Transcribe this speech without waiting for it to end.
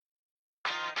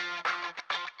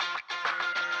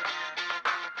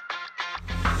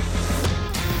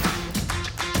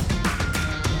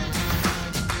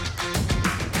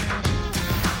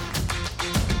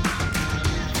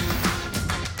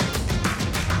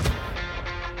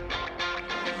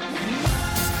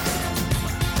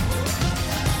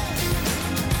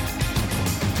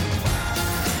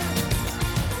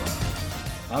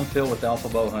I'm Phil with Alpha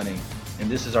Bowhunting, and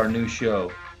this is our new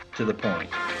show, To The Point.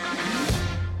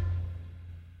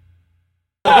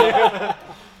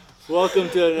 Welcome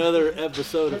to another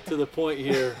episode of To The Point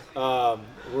here.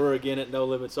 We're again at No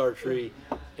Limits Archery,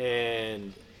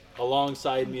 and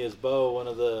alongside me is Beau, one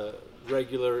of the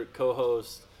regular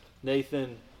co-hosts,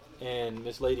 Nathan, and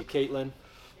Miss Lady Caitlin,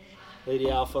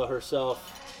 Lady Alpha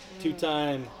herself,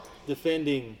 two-time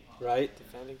defending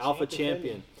Alpha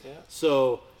champion. Yeah.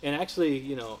 So, and actually,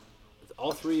 you know,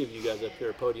 all three of you guys up here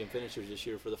are podium finishers this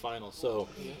year for the finals. So,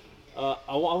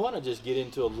 I want to just get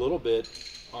into a little bit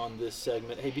on this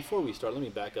segment. Hey, before we start, let me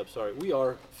back up. Sorry, we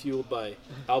are fueled by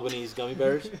Albanese gummy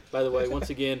bears. By the way,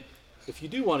 once again, if you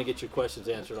do want to get your questions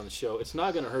answered on the show, it's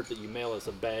not going to hurt that you mail us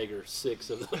a bag or 6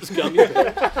 of those gummy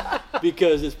bears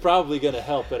because it's probably going to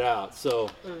help it out. So,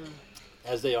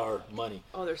 as they are money.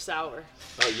 Oh, they're sour.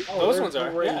 Those ones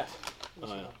are. Great. Yeah.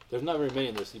 There's not very many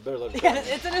in this. You better let it go. Yeah,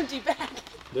 it's an empty bag.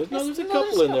 There's a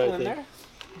couple in there, I think.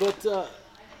 But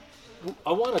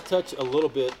I want to touch a little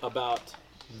bit about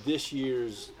this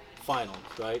year's finals,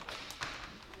 right?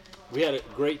 We had a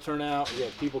great turnout. We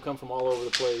had people come from all over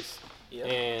the place. Yep.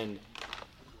 And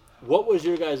what was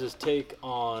your guys' take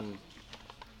on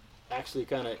actually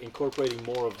kind of incorporating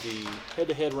more of the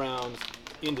head-to-head rounds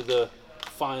into the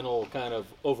final kind of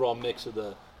overall mix of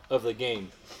the game?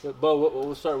 Beau,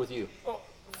 we'll start with you. Well,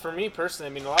 for me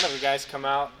personally, I mean, a lot of the guys come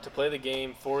out to play the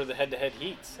game for the head-to-head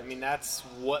heats. I mean, that's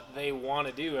what they want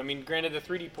to do. I mean, granted, the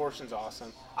 3D portion's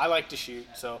awesome. I like to shoot,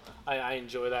 so I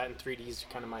enjoy that, and 3D is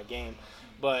kind of my game.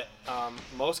 But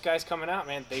most guys coming out,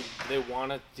 man, they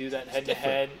want to do that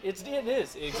head-to-head. It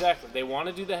is, exactly. They want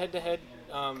to do the head-to-head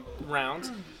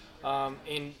rounds.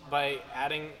 And by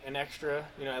adding an extra,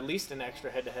 at least an extra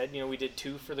head-to-head, we did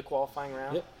 2 for the qualifying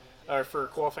round, or for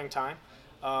qualifying time.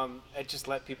 It just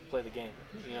let people play the game,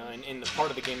 in the part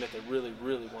of the game that they really,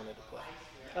 really wanted to play.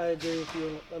 I agree with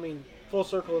you. I mean, full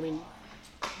circle. I mean,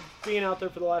 being out there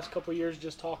for the last couple of years,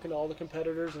 just talking to all the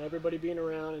competitors and everybody being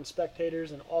around and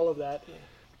spectators and all of that,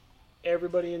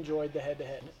 everybody enjoyed the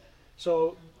head-to-head.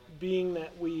 So being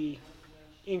that we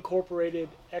incorporated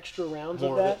extra rounds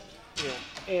More of that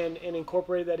Yeah. and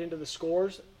incorporated that into the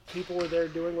scores, people were there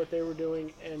doing what they were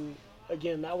doing. And,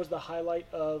 again, that was the highlight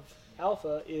of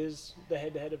Alpha is the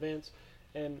head-to-head events.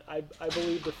 And I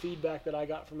believe the feedback that I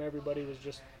got from everybody was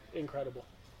just incredible.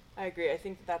 I agree. I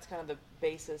think that's kind of the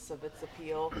basis of its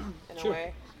appeal in Sure. a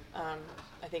way.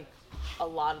 I think a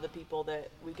lot of the people that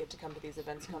we get to come to these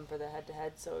events come for the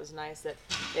head-to-head, so it was nice that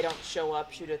they don't show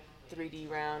up, shoot a 3D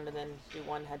round, and then do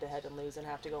one head-to-head and lose and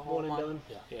have to go home One and on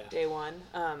Yeah. day one.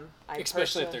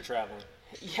 Especially if they're traveling.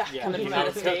 Coming from out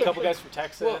of state. A couple guys from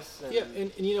Texas.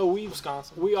 And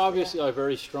Wisconsin. we obviously are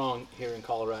very strong here in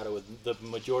Colorado with the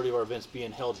majority of our events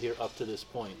being held here up to this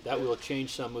point. That will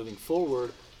change some moving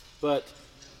forward, but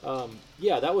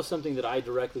that was something that I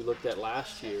directly looked at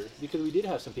last year because we did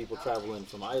have some people travel in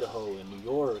from Idaho and New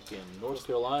York and North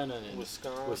Carolina and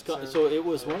Wisconsin. So it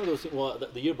was one of those things. Well,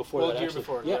 the year before that, the year actually,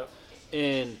 before, yeah.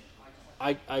 And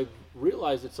I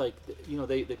realized it's like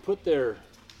they put their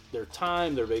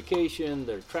time, their vacation,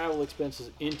 their travel expenses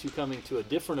into coming to a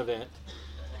different event,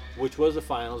 which was the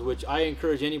finals, which I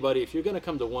encourage anybody, if you're going to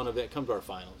come to one event, come to our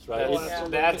finals, right?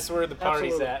 That's where the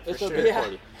party's at, for It's sure. a big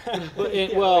party.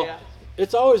 But,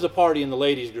 it's always a party in the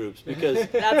ladies groups because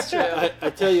That's true. I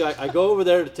tell you, I go over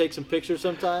there to take some pictures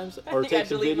sometimes or take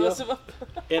some video, most of them.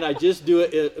 and I just do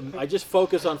it. I just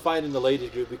focus on finding the ladies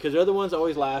group because they're the ones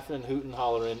always laughing and hooting and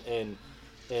hollering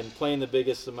and playing the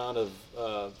biggest amount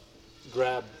of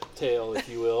grab tail, if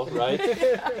you will, right?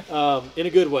 In a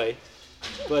good way.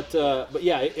 But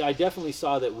yeah, I definitely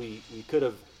saw that we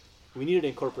needed to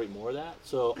incorporate more of that.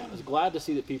 So I was glad to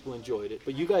see that people enjoyed it.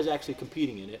 But you guys actually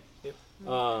competing in it. Yep.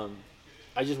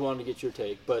 I just wanted to get your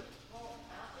take. But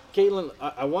Caitlin,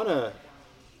 I want to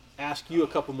ask you a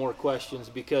couple more questions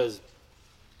because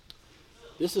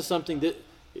this is something that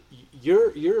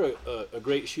you're a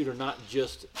great shooter, not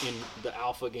just in the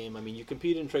alpha game. I mean, you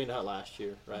competed in Train to Hunt last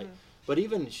year, right? Mm-hmm. But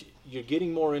even you're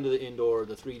getting more into the indoor,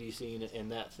 the 3D scene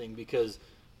and that thing because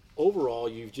overall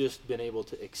you've just been able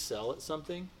to excel at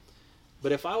something.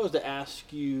 But if I was to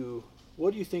ask you,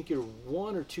 what do you think your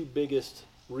 1 or 2 biggest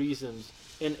reasons,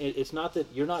 and it's not that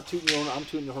you're not tooting your horn, I'm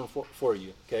tooting your horn for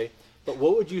you, okay? But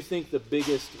what would you think the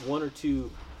biggest 1 or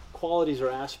 2 qualities or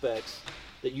aspects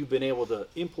that you've been able to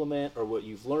implement or what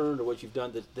you've learned or what you've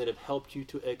done that have helped you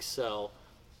to excel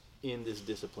in this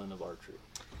discipline of archery?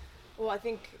 Well, I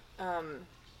think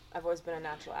I've always been a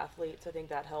natural athlete, so I think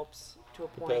that helps to a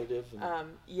point. Competitive?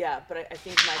 But I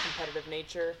think my competitive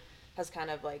nature has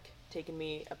kind of like taken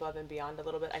me above and beyond a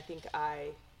little bit. I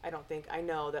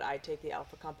know that I take the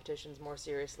alpha competitions more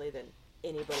seriously than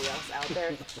anybody else out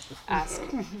there.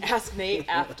 Ask Nate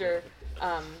after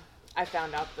I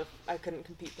found out I couldn't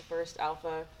compete the first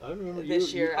Alpha I remember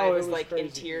this year. oh, I it was was like crazy.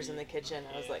 in tears in the kitchen.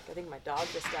 I was like, I think my dog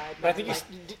just died. But I think I'm he's.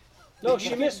 like, No,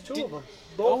 she missed two of them,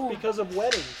 both because of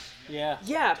weddings. Yeah.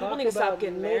 yeah, people Talk need to stop about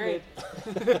getting livid.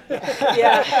 married.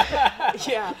 Yeah,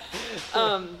 yeah.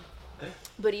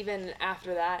 But even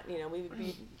after that, you know, we would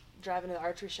be driving to the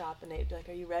archery shop, and they'd be like,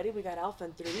 "Are you ready? We got Alpha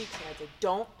in 3 weeks." And I'd say,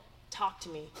 "Don't talk to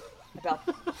me about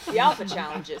the Alpha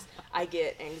challenges. I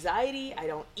get anxiety. I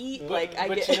don't eat. But I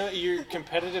get." you know, your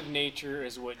competitive nature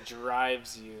is what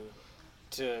drives you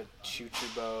to shoot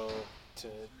your bow, to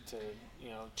you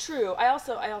know. True. I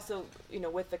also, you know,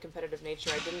 with the competitive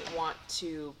nature, I didn't want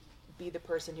to be the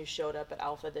person who showed up at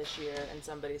Alpha this year and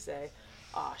somebody say,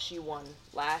 "Ah, she won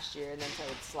last year," and then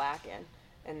started slacking,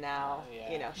 and now,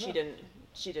 Yeah. you know, she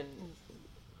didn't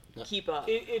keep up.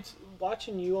 It's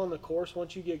watching you on the course.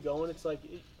 Once you get going, it's like,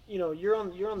 you know, you're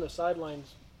on the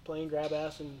sidelines playing grab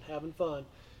ass and having fun,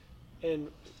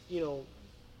 and you know,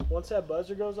 once that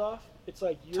buzzer goes off, it's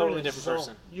like you're Totally in a different zone.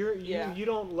 person. Yeah. You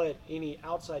don't let any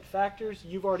outside factors.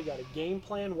 You've already got a game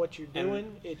plan. What you're And-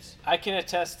 doing. It's I can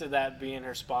attest to that being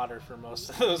her spotter for most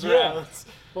of those Yeah. rounds.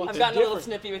 well, I've it's gotten a little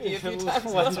different. snippy with you a few times.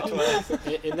 Once or though.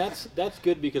 twice. and that's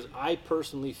good because I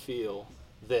personally feel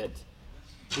that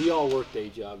we all work day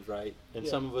jobs, right? And Yeah.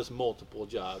 some of us multiple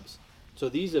jobs. So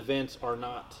these events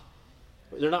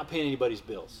they're not paying anybody's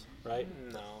bills, right?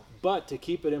 No. But to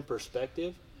keep it in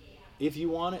perspective, if you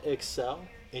want to excel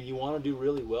and you want to do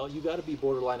really well, you got to be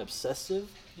borderline obsessive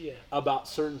Yeah. about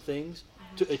certain things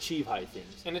to achieve high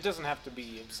things. And it doesn't have to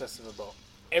be obsessive about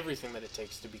everything that it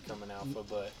takes to become an alpha,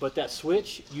 but But that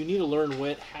switch, you need to learn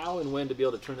how and when to be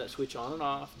able to turn that switch on and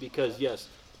off, because yes,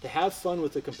 to have fun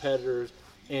with the competitors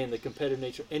and the competitive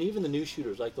nature, and even the new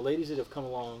shooters, like the ladies that have come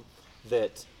along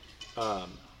that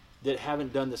that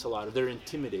haven't done this a lot, or they're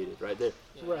intimidated, right? They're,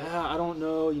 Right. I don't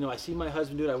know, you know, I see my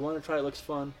husband do it, I want to try, it looks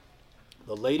fun.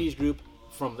 The ladies group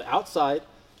from the outside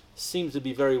seems to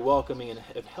be very welcoming and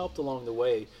have helped along the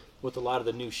way with a lot of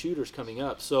the new shooters coming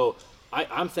up. So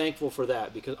I'm thankful for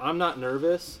that, because I'm not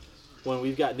nervous when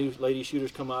we've got new lady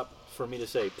shooters come up for me to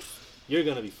say, you're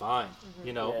going to be fine.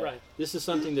 You know, Yeah. Right. this is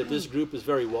something that this group is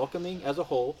very welcoming as a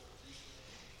whole.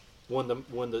 When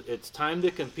it's time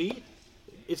to compete,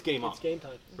 it's game on, It's game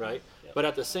time. right? Yep. But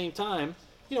at the same time,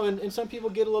 you know, and some people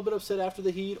get a little bit upset after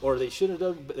the heat, or they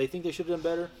think they should have done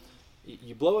better.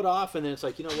 You blow it off, and then it's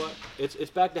like, you know what?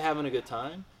 It's back to having a good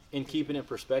time and keeping it in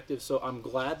perspective. So I'm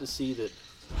glad to see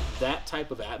that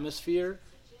type of atmosphere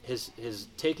is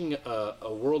taking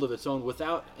a world of its own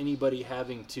without anybody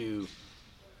having to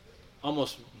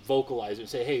almost vocalize it and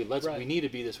say, hey, Right. we need to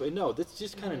be this way. No, this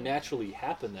just kind of naturally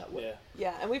happened that way. yeah.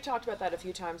 Yeah, and we've talked about that a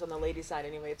few times on the ladies' side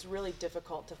anyway. It's really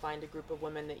difficult to find a group of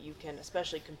women that you can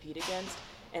especially compete against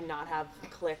and not have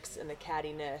clicks and the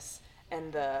cattiness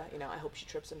and the, you know, I hope she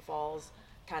trips and falls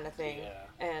kind of thing.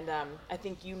 Yeah. And I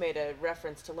think you made a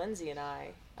reference to Lindsay and I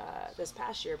this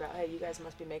past year about, hey, you guys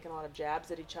must be making a lot of jabs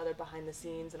at each other behind the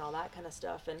scenes and all that kind of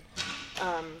stuff. And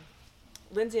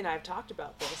Lindsay and I have talked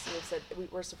about this, and we've said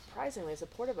we're surprisingly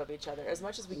supportive of each other. As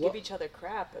much as we give each other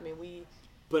crap, I mean,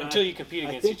 But Until you compete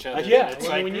against think- each other. Yeah, It's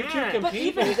when, like, when you two "Mm." compete, But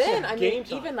even it's then, I game mean,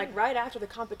 time. even like right after the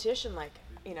competition, like,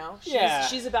 you know, Yeah.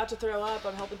 she's about to throw up.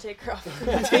 I'm helping take her off,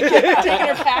 taking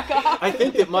her pack off. I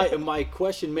think that my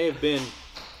question may have been,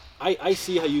 I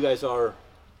see how you guys are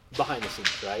behind the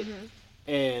scenes, right?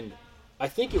 And I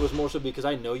think it was more so because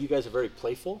I know you guys are very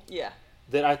playful, Yeah,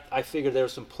 that I figured there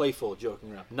was some playful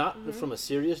joking around, not from a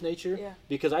serious nature, Yeah.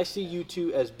 because I see you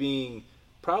two as being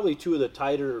probably two of the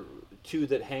tighter two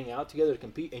that hang out together to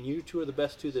compete, and you two are the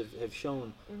best two that have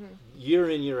shown year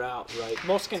in, year out, right?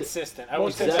 Most consistent. I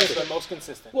wouldn't say Exactly. best, but most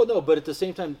consistent. Well, no, but at the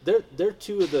same time, they're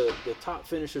two of the top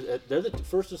finishers. They're the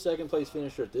first and second place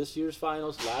finisher at this year's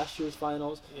finals, last year's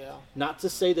finals. Yeah. Not to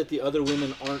say that the other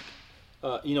women aren't.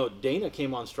 You know, Dana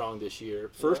came on strong this year,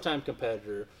 first time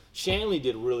competitor. Shanley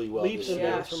did really well Leaps this and year.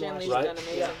 yeah. bounds from Shanley's last year. done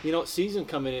amazing. You know, season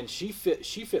coming in, she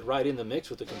fit right in the mix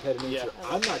with the competitive nature. Yeah.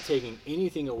 I'm not taking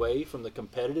anything away from the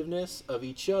competitiveness of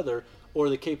each other or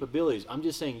the capabilities. I'm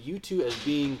just saying you two as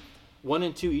being 1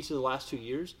 and 2 each of the last 2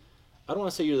 years. I don't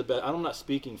want to say you're the best. I'm not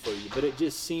speaking for you, but it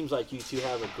just seems like you two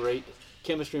have a great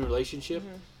chemistry and relationship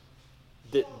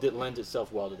that lends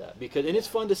itself well to that. And it's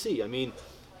fun to see. I mean,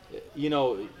 you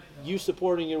know, you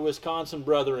supporting your Wisconsin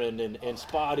brethren and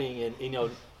spotting, and you know,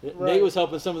 Right. Nate was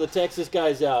helping some of the Texas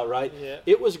guys out, right? Yeah.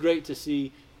 It was great to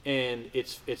see, and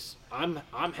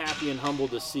I'm happy and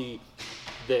humbled to see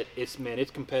that it's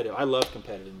competitive. I love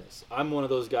competitiveness. I'm one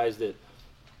of those guys that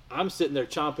I'm sitting there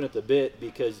chomping at the bit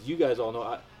because you guys all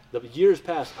know the years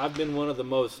past I've been one of the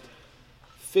most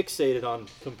fixated on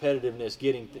competitiveness,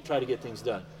 try to get things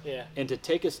done. Yeah. And to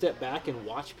take a step back and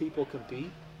watch people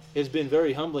compete has been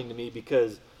very humbling to me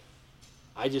because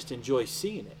I just enjoy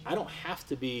seeing it. I don't have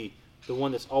to be the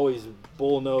one that's always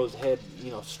bull-nosed, head,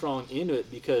 strong into it,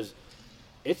 because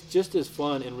it's just as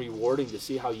fun and rewarding to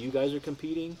see how you guys are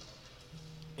competing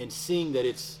and seeing that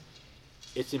it's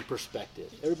in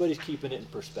perspective. Everybody's keeping it in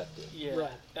perspective. Yeah.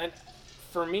 Right. And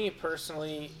for me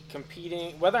personally,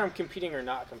 competing, whether I'm competing or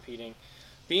not competing,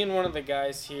 being one of the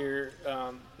guys here,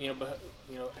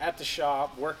 at the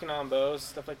shop, working on bows,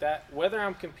 stuff like that, whether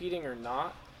I'm competing or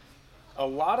not, a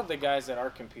lot of the guys that are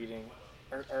competing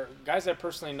are guys I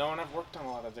personally know, and I've worked on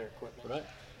a lot of their equipment. Right.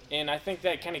 And I think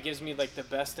that kind of gives me like the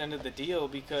best end of the deal,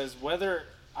 because whether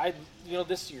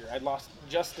this year I lost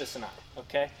Justice and I,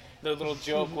 okay? The little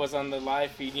joke was on the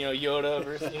live feed, Yoda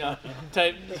versus,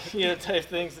 type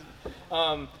things.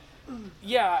 I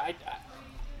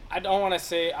don't want to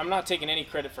say, I'm not taking any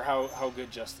credit for how good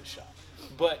Justice shot,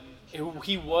 but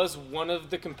he was one of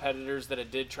the competitors that I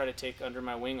did try to take under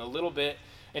my wing a little bit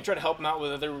and try to help him out,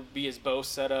 whether it be his bow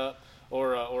setup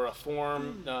or a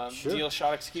form deal,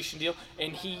 shot execution deal.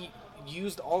 And he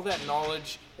used all that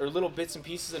knowledge, or little bits and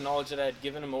pieces of knowledge that I had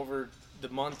given him over the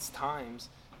months' times,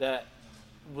 that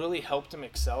really helped him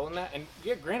excel in that. And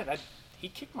yeah, granted, he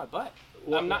kicked my butt.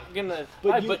 Well, I'm not gonna.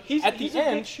 But he's a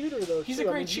good shooter, though. he's too.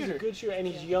 a great shooter. He's a good shooter, and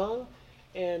he's young,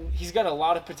 and he's got a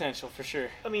lot of potential for sure.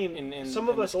 I mean, in some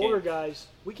of us this older game. guys,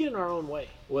 we get in our own way.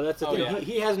 Well, that's the Oh, thing. yeah.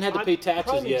 He hasn't had to pay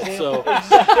taxes prime yet, example. so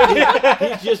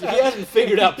he hasn't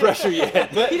figured out pressure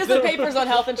yet. He does the papers on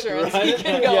health insurance. He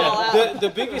can go all out. The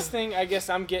biggest thing I guess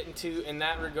I'm getting to in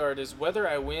that regard is whether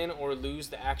I win or lose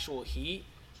the actual heat,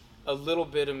 a little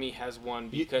bit of me has won,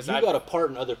 because you got a part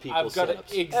in other people's I've got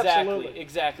setups. Absolutely.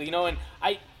 exactly. And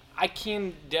I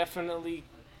can definitely.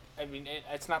 I mean,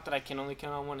 it's not that I can only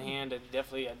count on one hand.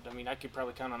 I could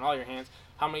probably count on all your hands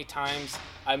how many times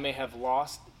I may have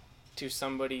lost to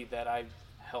somebody that I've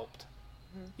helped.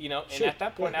 And Sure. at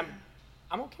that point,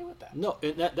 I'm okay with that. No,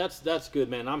 and that's good,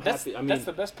 man. I'm happy. I mean, That's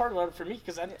the best part about it for me,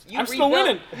 because I'm You still rebuilt-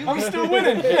 winning. I'm still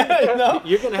winning. No?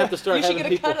 you're gonna have to start You should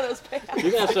having get a people. cut of those payouts.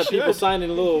 You're gonna have to start people signing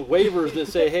little waivers that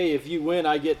say, "Hey, if you win,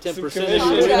 I get 10% of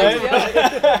commission, your right?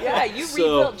 winnings." Yeah, you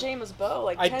So- rebuilt James' bow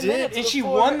like 10 I did, minutes and she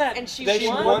before, won that. And she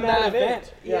won that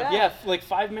event. Yeah. Like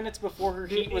 5 minutes before her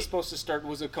heat was supposed to start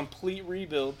was a complete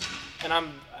rebuild, and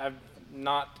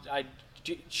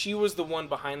she was the one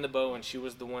behind the bow, and she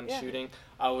was the one shooting.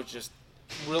 I was just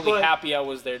really happy I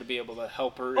was there to be able to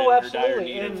help her in her dire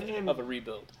absolutely. need And of a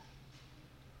rebuild.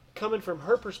 Coming from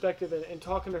her perspective and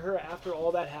talking to her after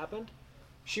all that happened,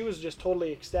 she was just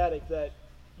totally ecstatic that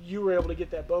you were able to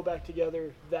get that bow back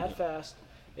together that fast,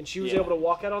 and she was able to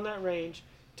walk out on that range,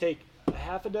 take a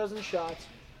half a dozen shots,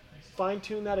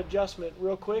 fine-tune that adjustment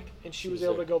real quick, and she was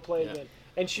able to go play again.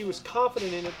 And she was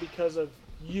confident in it because of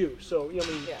you. So,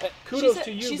 kudos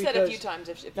to you. She because, said a few times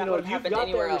if that would have you've happened got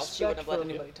anywhere that else, she wouldn't have let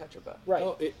respect anybody touch her bow. Right.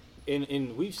 Oh,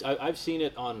 I've seen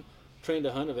it on train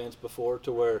to hunt events before,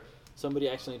 to where somebody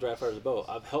accidentally dry fires a bow.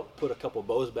 I've helped put a couple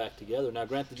bows back together. Now,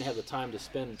 granted, didn't have the time to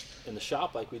spend in the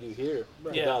shop like we do here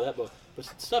to dial that bow, but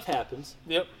stuff happens.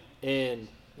 Yep. And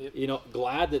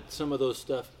glad that some of those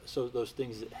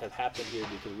things that have happened here,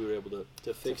 because we were able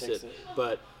to fix it.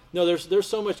 But no, there's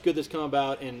so much good that's come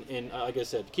about, and like I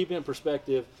said, keeping it in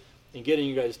perspective and getting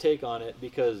you guys' take on it,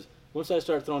 because once I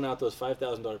start throwing out those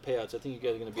 $5,000 payouts, I think you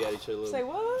guys are going to be at each other a little. Say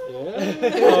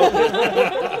what?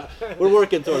 Yeah. We're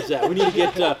working towards that. We need to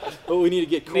get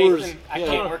Coors. Nathan, I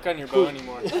can't work on your bow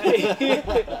anymore.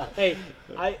 Hey,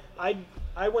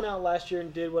 I went out last year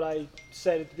and did what I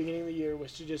said at the beginning of the year,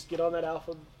 was to just get on that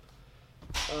Alpha.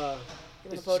 Get on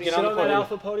the podium.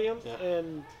 Alpha podium,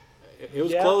 and It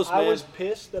was close, man. I was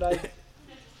pissed that I,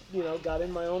 got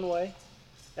in my own way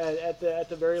at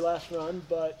the very last run,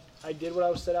 but I did what I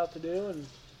was set out to do, and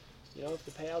if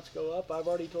the payouts go up, I've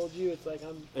already told you it's like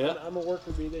I'm a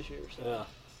worker bee this year. So. Yeah.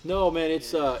 No, man,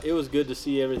 it was good to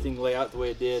see everything lay out the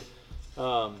way it did.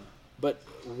 But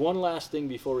one last thing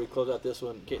before we close out this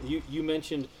one, you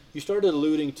mentioned, you started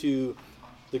alluding to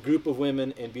the group of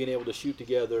women and being able to shoot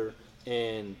together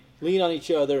and lean on each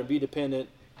other and be dependent,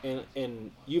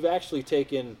 and you've actually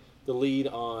taken the lead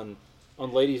on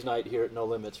Ladies' Night here at No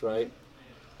Limits, right?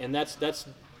 And that's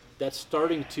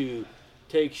starting to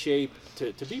take shape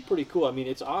to be pretty cool. I mean,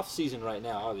 it's off season right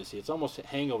now, obviously. It's almost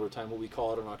hangover time, what we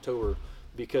call it in October,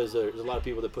 because there's a lot of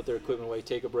people that put their equipment away,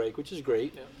 take a break, which is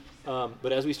great. Yeah.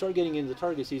 But as we start getting into the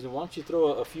target season, why don't you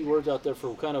throw a few words out there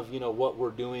for kind of, what we're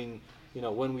doing,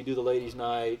 when we do the Ladies'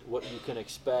 Night, what you can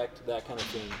expect, that kind of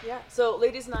thing. Yeah, so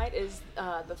Ladies' Night is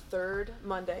the third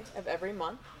Monday of every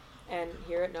month, and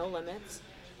here at No Limits.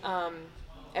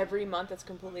 every month it's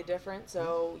completely different.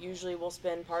 So usually we'll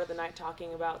spend part of the night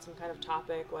talking about some kind of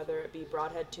topic, whether it be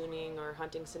broadhead tuning or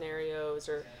hunting scenarios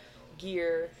or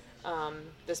gear.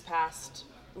 This past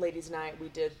ladies' night we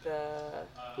did the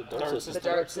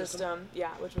dart system,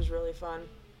 yeah, which was really fun.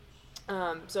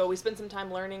 So we spend some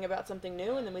time learning about something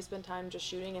new, and then we spend time just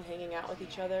shooting and hanging out with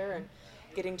each other and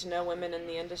getting to know women in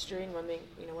the industry and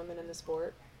women in the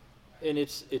sport. And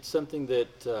it's something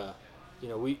that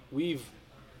we've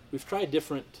tried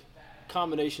different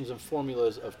combinations and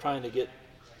formulas of trying to get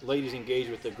ladies engaged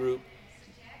with the group,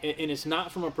 and it's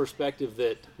not from a perspective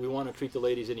that we want to treat the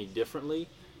ladies any differently,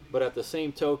 but at the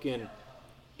same token,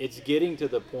 it's getting to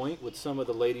the point with some of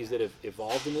the ladies that have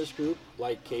evolved in this group,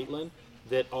 like Caitlin,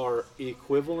 that are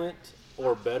equivalent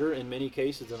or better in many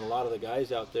cases than a lot of the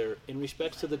guys out there in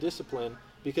respects to the discipline,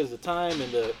 because the time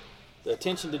and the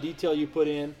attention to detail you put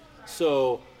in.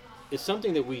 So it's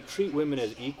something that we treat women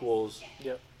as equals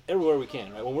everywhere we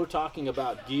can, right? When we're talking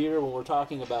about gear, we're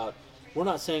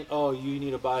not saying, oh, you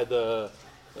need to buy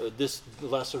this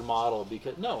lesser model,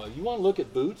 because no, if you want to look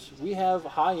at boots, we have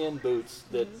high-end boots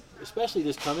that, especially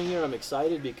this coming year, I'm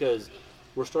excited because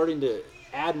we're starting to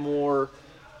add more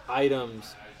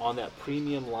items on that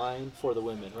premium line for the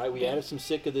women, right? We added some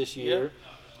Sitka this year.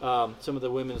 Some of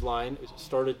the women's line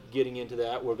started getting into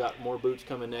that. We've got more boots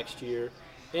coming next year,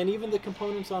 and even the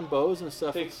components on bows and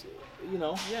stuff.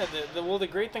 Yeah. The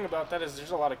great thing about that is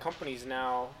there's a lot of companies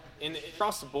now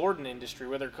across the board in the industry,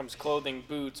 whether it comes clothing,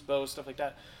 boots, bows, stuff like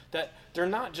that, that they're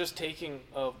not just taking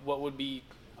what would be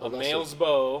a male's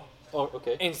bow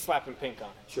and slapping pink on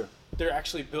it. Sure. They're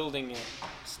actually building it,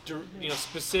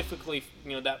 specifically,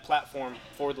 that platform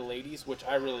for the ladies, which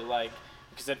I really like,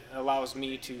 because it allows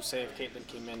me to say if Caitlin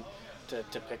came in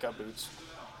to pick up boots,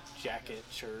 jacket,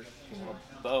 shirt,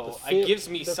 bow, it gives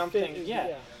me something,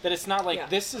 that it's not like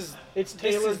this is... It's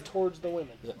tailored towards the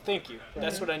women. Yeah. Thank you.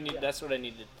 That's what I need. That's what I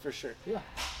needed, for sure. Yeah.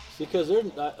 Because they're,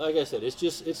 like I said,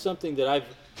 it's something that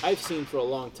I've seen for a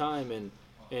long time,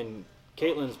 and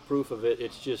Caitlin's proof of it.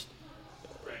 It's just,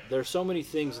 there's so many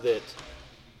things that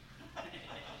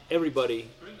everybody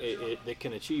that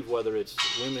can achieve, whether it's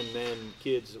women, men,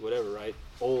 kids, whatever, right?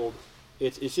 Old.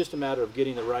 It's just a matter of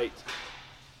getting the right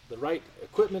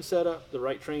equipment set up, the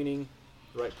right training,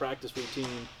 the right practice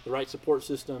routine, the right support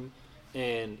system,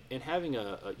 and having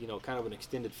a kind of an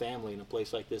extended family in a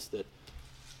place like this that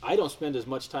I don't spend as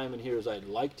much time in here as I'd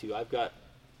like to. I've got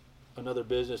another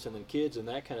business and then kids and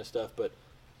that kind of stuff, but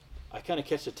I kind of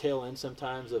catch the tail end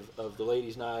sometimes of the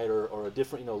ladies' night or a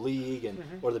different league and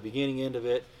or the beginning end of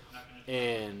it,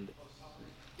 and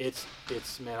it's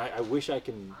man, I wish I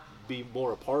can be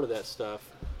more a part of that stuff,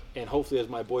 and hopefully as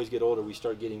my boys get older we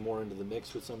start getting more into the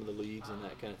mix with some of the leagues and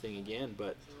that kind of thing again.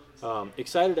 But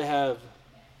excited to have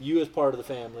you as part of the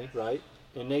family, right?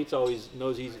 And Nate's always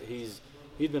knows he's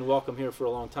been welcome here for a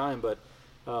long time, but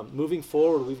moving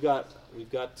forward we've got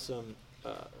some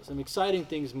exciting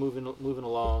things moving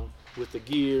along with the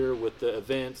gear, with the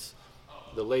events,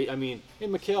 and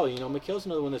Mikkel, Mikkel's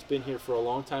another one that's been here for a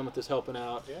long time with us helping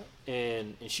out,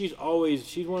 and she's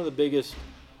one of the biggest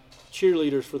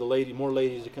cheerleaders for the lady, more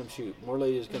ladies to come shoot.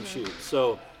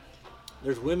 So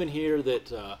there's women here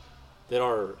that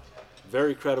are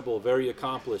very credible, very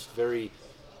accomplished, very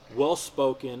well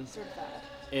spoken,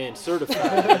 and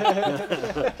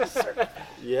certified.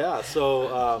 Yeah,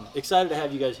 so excited to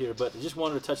have you guys here, but I just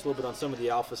wanted to touch a little bit on some of the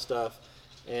Alpha stuff,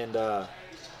 and I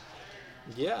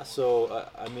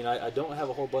don't have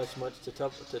a whole bunch much to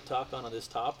talk on this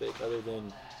topic other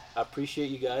than I appreciate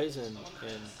you guys and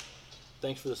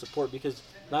thanks for the support, because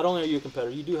not only are you a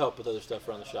competitor, you do help with other stuff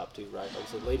around the shop too, right? Like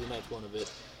I said, Lady Night's one of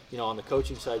it. On the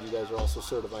coaching side, you guys are also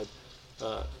certified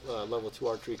level 2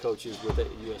 archery coaches with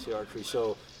USA Archery.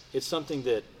 So it's something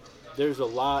that there's a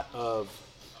lot of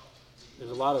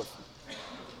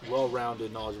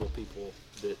well-rounded, knowledgeable people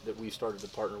that we've started to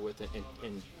partner with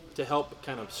and to help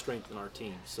kind of strengthen our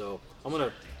team. So I'm going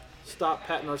to stop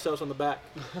patting ourselves on the back,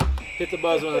 hit the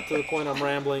buzzer to the point I'm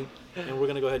rambling, and we're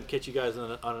going to go ahead and catch you guys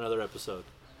on another episode.